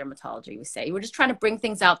democratizing dermatology, we say. We're just trying to bring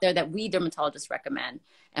things out there that we dermatologists recommend.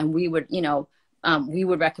 And we would, you know, we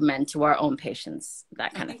would recommend to our own patients,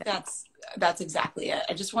 that kind of thing. That's exactly it.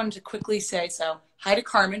 I just wanted to quickly say, so hi to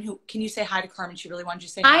Carmen, who, can you say hi to Carmen? She really wanted you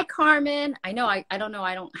to say hi. Hi, Carmen. I know, I don't know.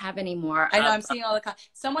 I don't have any more. I know, I'm seeing all the,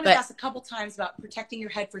 someone has asked a couple times about protecting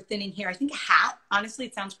your head for thinning hair. I think a hat, honestly,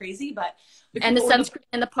 it sounds crazy, but. And the sunscreen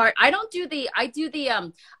in the part, I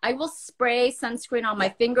will spray sunscreen on my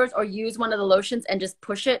fingers or use one of the lotions and just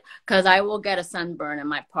push it because I will get a sunburn in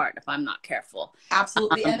my part if I'm not careful.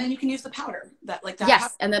 Absolutely. And then you can use the powder that Yes.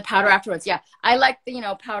 Powder. And the powder afterwards. Yeah. I like the, you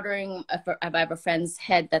know, powdering. If I have a friend's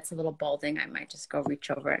head that's a little balding, I might just go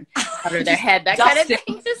reach over and powder their head, that kind of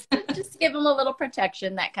thing. Just give them a little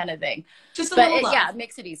protection, that kind of thing. Just a little love. Yeah, it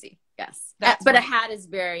makes it easy. Yes. But a hat is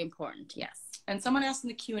very important. Yes. And someone asked in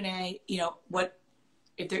the Q&A, you know, what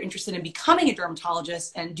if they're interested in becoming a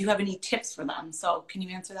dermatologist, and do you have any tips for them? So can you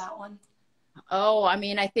answer that one? Oh, I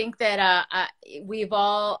mean, I think that we've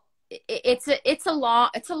all, it's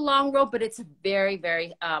a long road, but it's a very,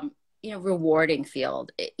 very, you know, rewarding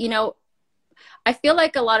field. You know, I feel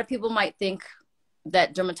like a lot of people might think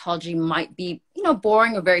that dermatology might be, you know,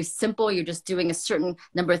 boring or very simple. You're just doing a certain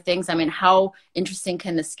number of things. I mean, how interesting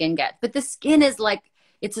can the skin get? But the skin is like,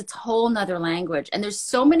 it's a whole nother language. And there's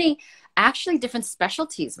so many actually different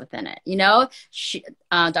specialties within it. You know,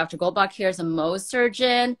 Dr. Goldbach here is a Mohs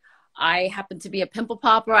surgeon. I happen to be a pimple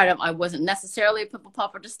popper. I wasn't necessarily a pimple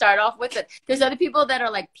popper to start off with, but there's other people that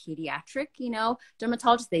are like pediatric, you know,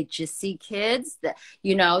 dermatologists. They just see kids. That,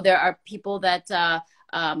 you know, there are people that,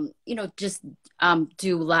 you know, just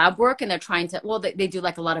do lab work and they're trying to, well, they do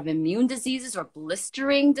like a lot of immune diseases or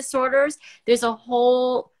blistering disorders. There's a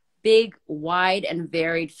whole big, wide, and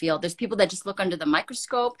varied field. There's people that just look under the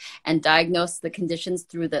microscope and diagnose the conditions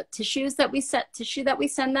through the tissue that we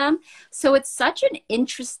send them. So it's such an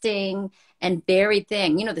interesting and varied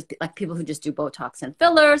thing. You know, there's like people who just do Botox and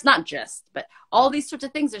fillers, not just, but all these sorts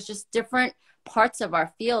of things. There's just different parts of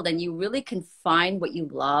our field, and you really can find what you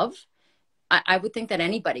love. I would think that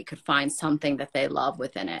anybody could find something that they love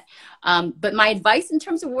within it. But my advice in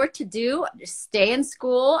terms of what to do, just stay in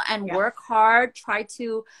school and work hard. Try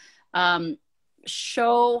to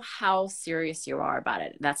show how serious you are about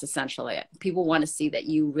it. That's essentially it. People want to see that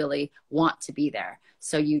you really want to be there.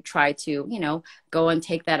 So you try to, you know, go and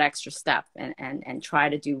take that extra step and try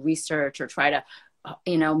to do research or try to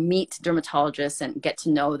you know, meet dermatologists and get to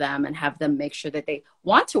know them and have them make sure that they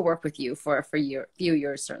want to work with you for a few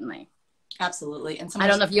years, certainly. Absolutely. And I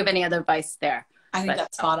don't know if you have any other advice there. I think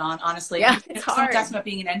that's spot on, honestly. Yeah, it's hard. Someone's asking about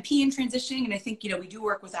being an NP and transitioning, and I think, you know, we do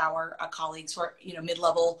work with our colleagues who are, you know,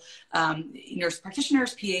 mid-level nurse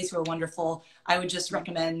practitioners, PAs who are wonderful. I would just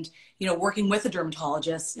recommend, you know, working with a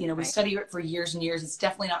dermatologist. You know, we study it for years and years. It's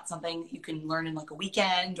definitely not something you can learn in like a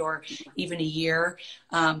weekend or even a year.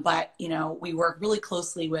 But, you know, we work really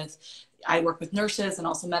closely with, I work with nurses and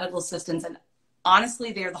also medical assistants, and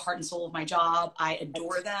honestly, they're the heart and soul of my job. I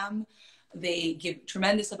adore them. They give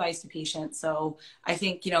tremendous advice to patients. So I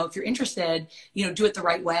think, you know, if you're interested, you know, do it the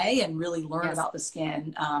right way and really learn about the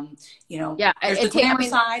skin. You know, there's the glamour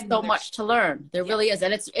side. So much to learn. There really is.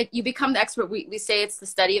 And you become the expert. We say it's the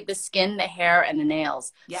study of the skin, the hair, and the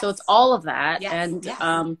nails. So it's all of that. And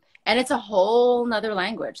it's a whole nother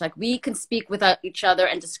language. Like, we can speak with each other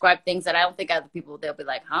and describe things that I don't think other people, they'll be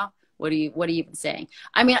like, huh? What are you even saying?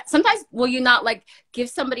 I mean, sometimes will you not like give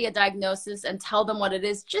somebody a diagnosis and tell them what it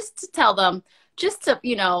is, just to tell them, just to,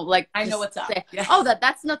 you know, like, I know what's up. Say, oh,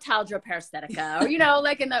 that's notalgia paresthetica, or, you know,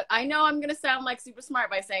 like, I know I'm going to sound like super smart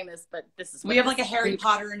by saying this, but this is what we have like a Harry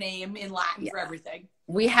Potter name in Latin for everything.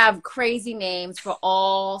 We have crazy names for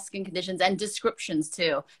all skin conditions and descriptions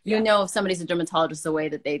too. You know, if somebody's a dermatologist, the way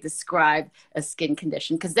that they describe a skin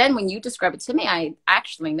condition, because then when you describe it to me, I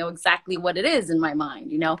actually know exactly what it is in my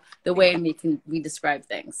mind, you know, the way we describe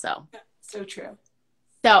things. So true.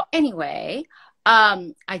 So anyway,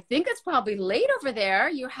 I think it's probably late over there.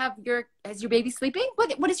 Is your baby sleeping?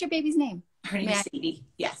 What is your baby's name? Her name is Sadie.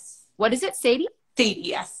 Yes. What is it? Sadie? Sadie,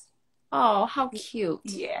 yes. Oh, how cute.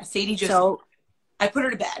 Yeah, Sadie just... I put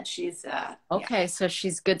her to bed. She's okay, so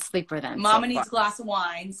she's a good sleeper then. Mama needs a glass of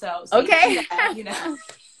wine, so okay, you know.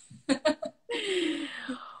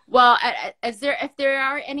 Well, if there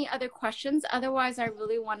are any other questions, otherwise, I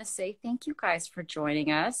really want to say thank you guys for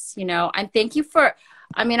joining us. You know, and thank you for.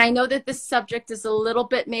 I mean, I know that this subject is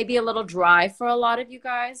maybe a little dry for a lot of you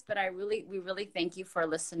guys, but we really thank you for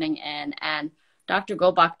listening in. And Dr.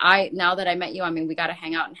 Goldbach, now that I met you, I mean, we got to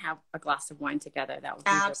hang out and have a glass of wine together. That would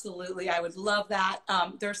be absolutely. I would love that.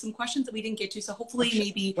 There are some questions that we didn't get to, so hopefully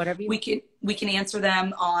maybe we can answer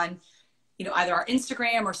them on, you know, either our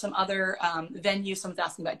Instagram or some other venue. Someone's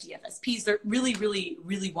asking about DFSPs. They're really, really,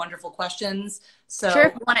 really wonderful questions. So sure,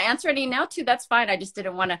 if you want to answer any now too, that's fine. I just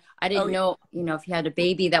didn't want to. I didn't know, you know, if you had a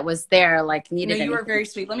baby that was there, like needed. No, you were very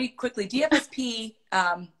sweet. Let me quickly DFSP.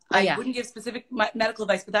 I wouldn't give specific medical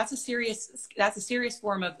advice, but that's a serious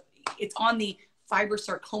form of, it's on the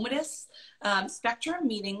fibrosarcomatous spectrum,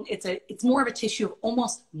 meaning it's more of a tissue of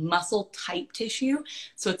almost muscle type tissue.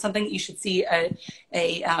 So it's something that you should see a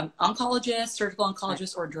oncologist, surgical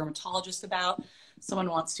oncologist, or a dermatologist about. Someone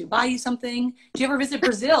wants to buy you something. Do you ever visit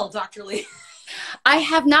Brazil, Dr. Lee? I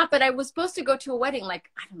have not, but I was supposed to go to a wedding like,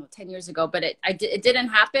 I don't know, 10 years ago, but it didn't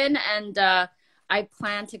happen. And I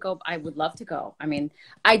plan to go. I would love to go. I mean,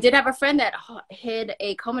 I did have a friend that hid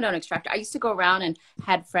a comedone extractor. I used to go around and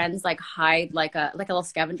had friends like hide like a little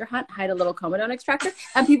scavenger hunt, hide a little comedone extractor,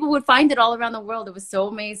 and people would find it all around the world. It was so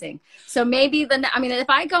amazing. So maybe if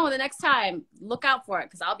I go the next time, look out for it,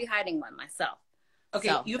 because I'll be hiding one myself. Okay,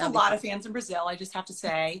 so, you have a lot of fans in Brazil, I just have to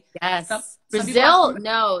say. Yes, Brazil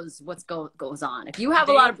knows what goes on. If you have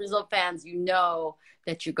a lot of Brazil fans, you know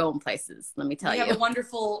that you're going places, let me tell you. We have a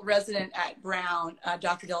wonderful resident at Brown,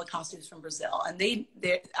 Dr. Delacosta, who's from Brazil. And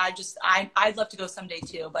I'd love to go someday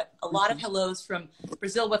too, but a lot of hellos from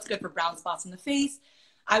Brazil. What's good for brown spots in the face?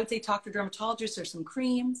 I would say talk to dermatologists. There's some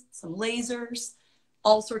creams, some lasers,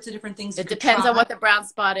 all sorts of different things. It depends on what the brown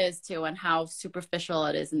spot is too, and how superficial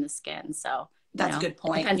it is in the skin. So that's a good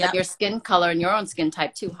point. It depends on your skin color and your own skin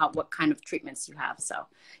type too, what kind of treatments you have. So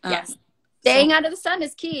yes, staying out of the sun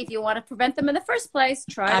is key. If you want to prevent them in the first place,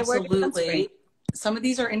 try to wear sunscreen. Some of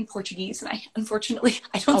these are in Portuguese, and unfortunately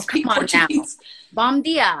I don't speak Portuguese. Bom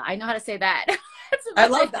dia. I know how to say that. I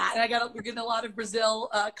love that. And we're getting a lot of Brazil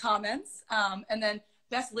comments. And then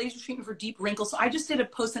best laser treatment for deep wrinkles. So I just did a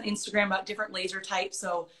post on Instagram about different laser types.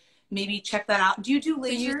 So maybe check that out. Do you do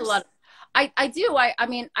lasers? You use a lot. I do. I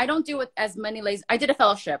mean, I don't do it as many lasers. I did a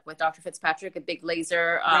fellowship with Dr. Fitzpatrick, a big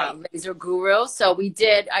laser guru. So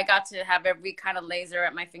I got to have every kind of laser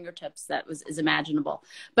at my fingertips that is imaginable.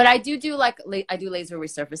 But I do I do laser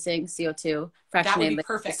resurfacing, CO2, fractionated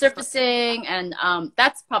resurfacing. And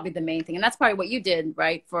that's probably the main thing. And that's probably what you did,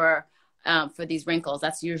 right? For these wrinkles.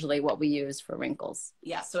 That's usually what we use for wrinkles.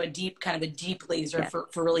 Yeah. So a deep laser for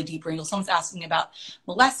really deep wrinkles. Someone's asking about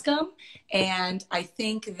molluscum. And I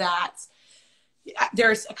think that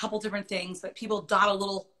there's a couple different things, but people dot a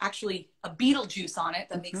little, actually a beetle juice on it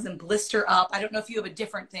that makes them blister up. I don't know if you have a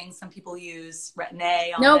different thing. Some people use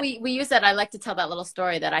Retin-A on No, it. we use that. I like to tell that little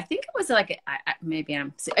story that I think it was like, maybe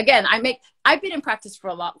I'm, again, I've been in practice for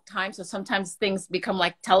a long time. So sometimes things become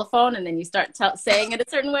like telephone and then you start saying it a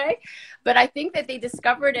certain way. But I think that they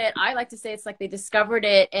discovered it. I like to say it's like they discovered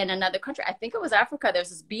it in another country. I think it was Africa. There's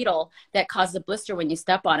this beetle that caused a blister when you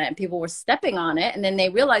step on it, and people were stepping on it. And then they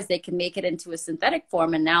realized they can make it into a synthetic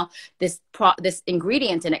form. And now this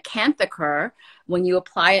ingredient in it can't occur. When you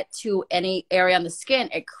apply it to any area on the skin,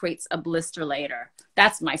 it creates a blister later.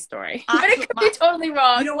 That's my story. But it could be totally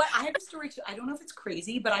wrong. You know what? I have a story too. I don't know if it's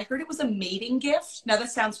crazy, but I heard it was a mating gift. Now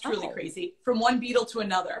that sounds truly crazy. From one beetle to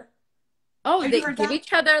another. Oh, they give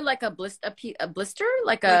each other like a blister,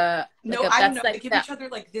 like a no, I don't know. They give each other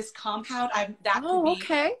like this compound. That could be.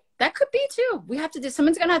 Okay. That could be too. We have to do.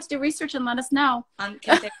 Someone's gonna have to do research and let us know. On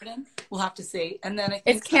cantharidin, we'll have to see. And then I think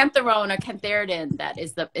it's cantharone or cantharidin that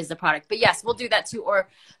is the product. But yes, we'll do that too. Or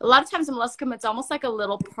a lot of times in molluscum, it's almost like a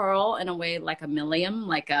little pearl in a way, like a millium,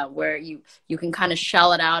 like where you can kind of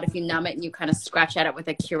shell it out. If you numb it and you kind of scratch at it with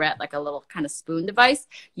a curette, like a little kind of spoon device,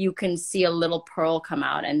 you can see a little pearl come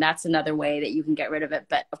out, and that's another way that you can get rid of it.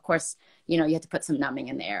 But of course, you have to put some numbing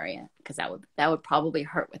in the area because that would probably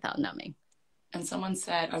hurt without numbing. And someone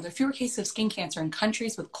said, are there fewer cases of skin cancer in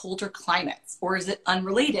countries with colder climates, or is it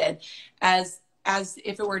unrelated as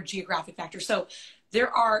if it were a geographic factor? So there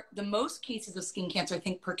are the most cases of skin cancer, I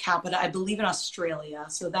think, per capita, I believe, in Australia.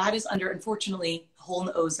 So that is under, unfortunately, a hole in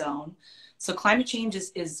the ozone. So climate change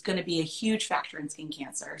is going to be a huge factor in skin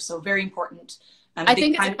cancer. So very important. I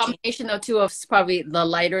think it's a combination, though, too, of probably the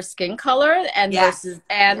lighter skin color and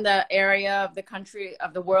the area of the country,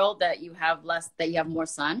 of the world that you have more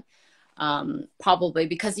sun. Probably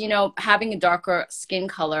because having a darker skin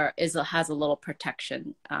color has a little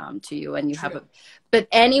protection to you, and you have but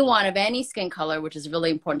anyone of any skin color, which is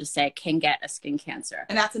really important to say, can get a skin cancer,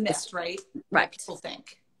 and that's a myth, right? Right. People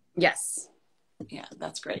think. Yes. Yeah,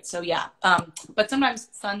 that's great. So yeah, but sometimes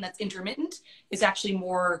sun that's intermittent is actually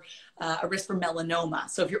more a risk for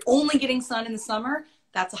melanoma. So if you're only getting sun in the summer,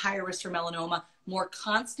 that's a higher risk for melanoma. More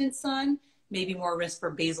constant sun, maybe more risk for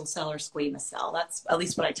basal cell or squamous cell. That's at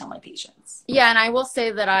least what I tell my patients. Yeah. And I will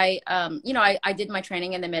say that I did my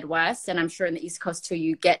training in the Midwest, and I'm sure in the East Coast too,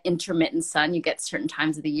 you get intermittent sun. You get certain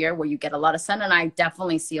times of the year where you get a lot of sun. And I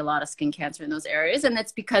definitely see a lot of skin cancer in those areas. And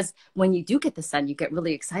that's because when you do get the sun, you get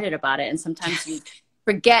really excited about it. And sometimes you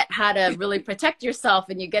forget how to really protect yourself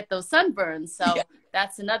and you get those sunburns. So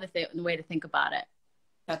that's another way to think about it.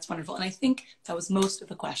 That's wonderful. And I think that was most of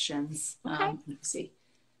the questions. Okay. Let me see.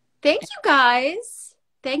 Thank you, guys.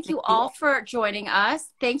 Thank you all for joining us.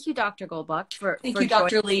 Thank you, Dr. Goldbach, Thank you,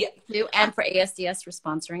 Dr. Lee. And for ASDS for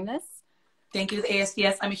sponsoring this. Thank you to the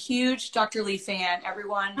ASDS. I'm a huge Dr. Lee fan.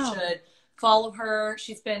 Everyone should follow her.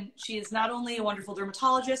 She is not only a wonderful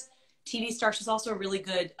dermatologist, TV star, she's also a really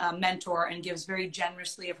good mentor and gives very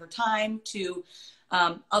generously of her time to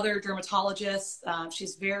other dermatologists.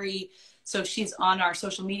 So she's on our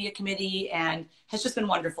social media committee and has just been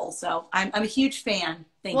wonderful. So I'm a huge fan.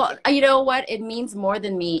 Thank you. Well, you know what? It means more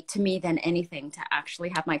to me than anything to actually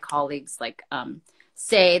have my colleagues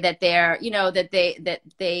say that they're,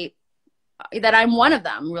 that I'm one of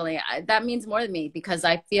them. Really, that means more to me because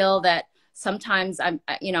I feel that sometimes I'm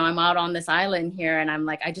out on this island here and I'm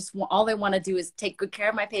like, all I want to do is take good care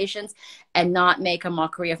of my patients and not make a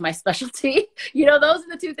mockery of my specialty. Those are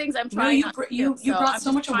the two things I'm trying. No, you brought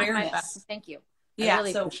so much awareness. Thank you. Yeah, I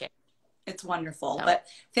really appreciate it. It's wonderful. So, but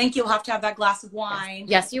thank you. We'll have to have that glass of wine.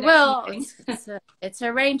 Yes, you will. It's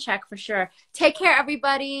a rain check for sure. Take care,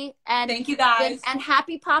 everybody. And thank you, guys. And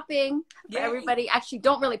happy popping for everybody. Actually,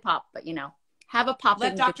 don't really pop, but have a popping.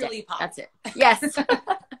 Let Dr. Lee pop. That's it. Yes.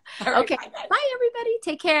 Right, okay. Bye, everybody.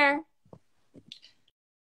 Take care.